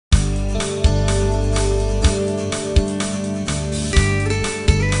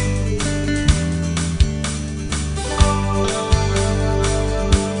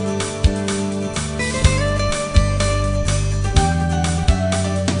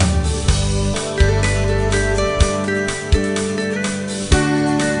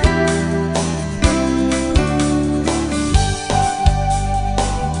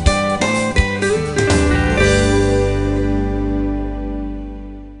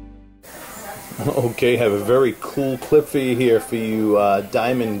Okay, have a very cool clip for you here for you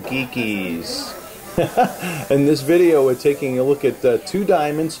diamond geekies. In this video we're taking a look at two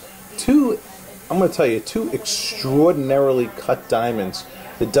diamonds, I'm going to tell you, two extraordinarily cut diamonds.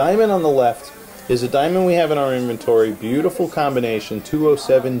 The diamond on the left is a diamond we have in our inventory, beautiful combination,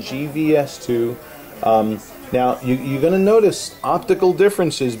 207 GVS2. Now you're going to notice optical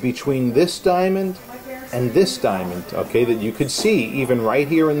differences between this diamond and this diamond, okay, that you could see even right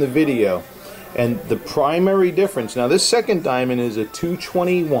here in the video. And the primary difference, now this second diamond is a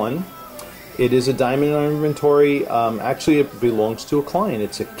 221. It is a diamond in our inventory. Actually, it belongs to a client.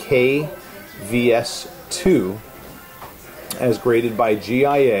 It's a KVS2 as graded by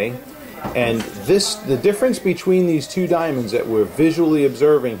GIA. And the difference between these two diamonds that we're visually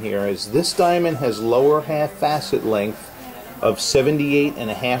observing here is this diamond has lower half facet length of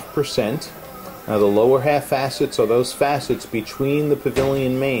 78.5%. Now the lower half facets are those facets between the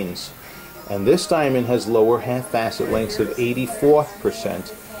pavilion mains. And this diamond has lower half facet lengths of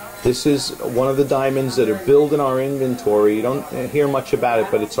 84%. This is one of the diamonds that are billed in our inventory. You don't hear much about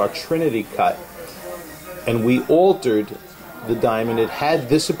it, but it's our Trinity cut. And we altered the diamond. It had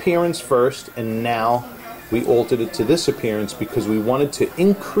this appearance first, and now we altered it to this appearance because we wanted to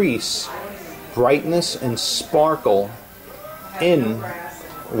increase brightness and sparkle in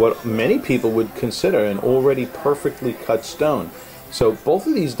what many people would consider an already perfectly cut stone. So both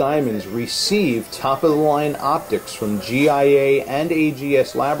of these diamonds receive top-of-the-line optics from GIA and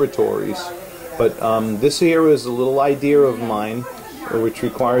AGS laboratories, but this here is a little idea of mine, which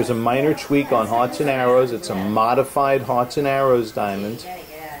requires a minor tweak on Hearts and Arrows. It's a modified Hearts and Arrows diamond,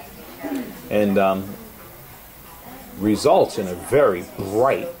 and results in a very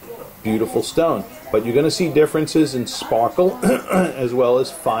bright, beautiful stone. But you're going to see differences in sparkle as well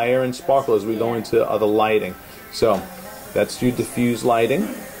as fire and sparkle as we go into other lighting. So that's your diffuse lighting.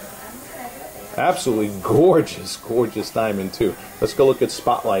 Absolutely gorgeous, gorgeous diamond too. Let's go look at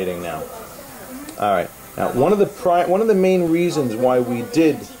spotlighting now. All right. Now, one of the main reasons why we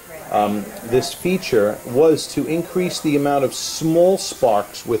did this feature was to increase the amount of small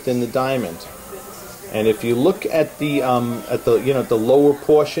sparks within the diamond. And if you look at the the lower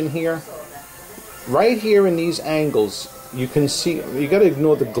portion here, right here in these angles, you can see, you got to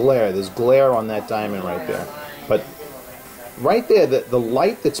ignore the glare. There's glare on that diamond right there, but right there, the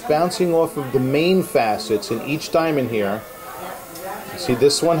light that's bouncing off of the main facets in each diamond here, see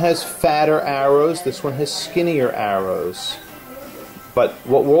this one has fatter arrows, this one has skinnier arrows. But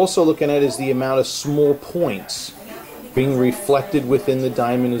what we're also looking at is the amount of small points being reflected within the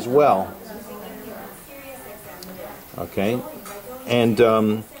diamond as well. Okay, and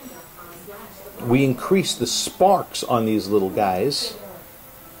we increase the sparks on these little guys.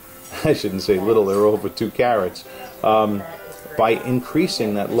 I shouldn't say little, they're over 2 carats. By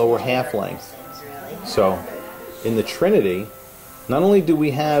increasing that lower half length. So in the Trinity, not only do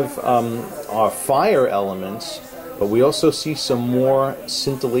we have our fire elements, but we also see some more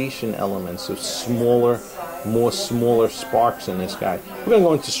scintillation elements of smaller sparks in this guy. We're going to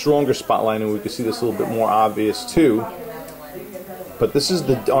go into stronger spotlighting, and we can see this a little bit more obvious too. But this is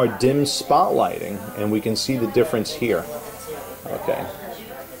our dim spotlighting, and we can see the difference here. Okay.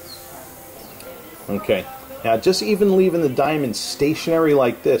 Okay. Now, just even leaving the diamond stationary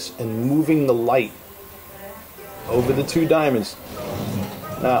like this and moving the light over the two diamonds.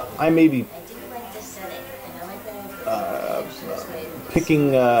 Now, I may be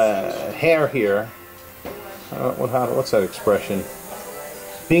picking hair here. What's that expression?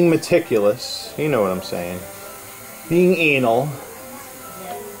 Being meticulous. You know what I'm saying. Being anal.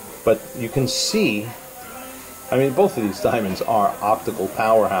 But you can see, I mean, both of these diamonds are optical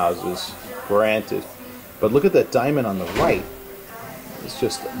powerhouses, granted. But look at that diamond on the right. It's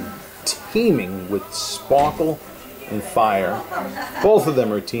just teeming with sparkle and fire. Both of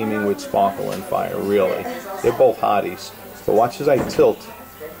them are teeming with sparkle and fire, really. They're both hotties. But watch as I tilt.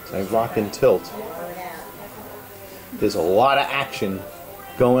 As I rock and tilt. There's a lot of action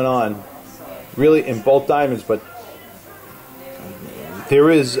going on, really, in both diamonds. But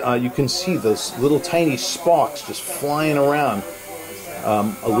there is, you can see those little tiny sparks just flying around.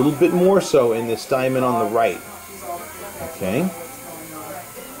 A little bit more so in this diamond on the right. Okay?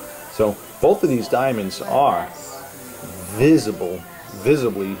 So both of these diamonds are visibly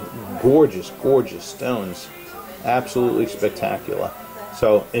gorgeous, gorgeous stones. Absolutely spectacular.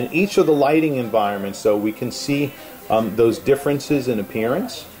 So in each of the lighting environments, so we can see those differences in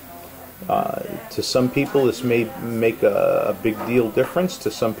appearance. To some people this may make a big deal difference. To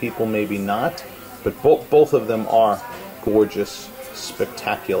some people maybe not. But both of them are gorgeous,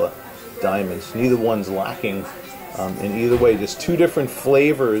 spectacular diamonds. Neither one's lacking in either way. Just two different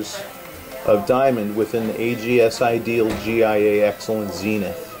flavors of diamond within the AGS Ideal GIA Excellent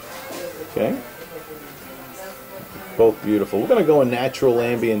Zenith. Okay? Both beautiful. We're going to go in natural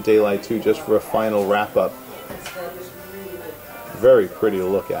ambient daylight too, just for a final wrap up. Very pretty to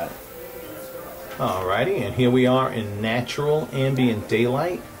look at. Alrighty, and here we are in natural ambient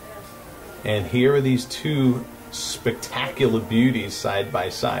daylight. And here are these two spectacular beauties side by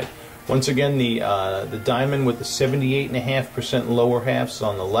side. Once again, the diamond with the 78.5% lower halves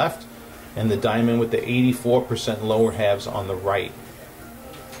on the left, and the diamond with the 84% lower halves on the right.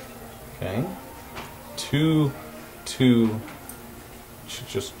 Okay, two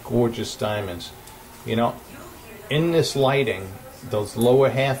just gorgeous diamonds. You know, in this lighting, those lower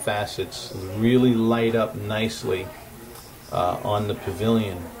half facets really light up nicely on the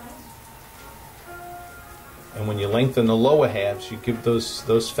pavilion. And when you lengthen the lower halves, you give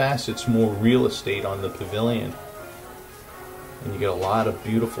those facets more real estate on the pavilion. And you get a lot of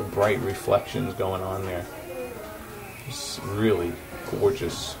beautiful, bright reflections going on there. It's really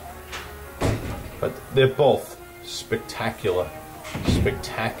gorgeous. But they're both spectacular,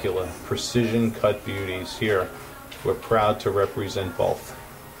 spectacular precision cut beauties here. We're proud to represent both.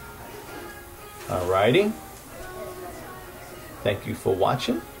 Alrighty. Thank you for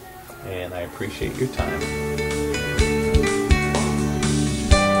watching, and I appreciate your time.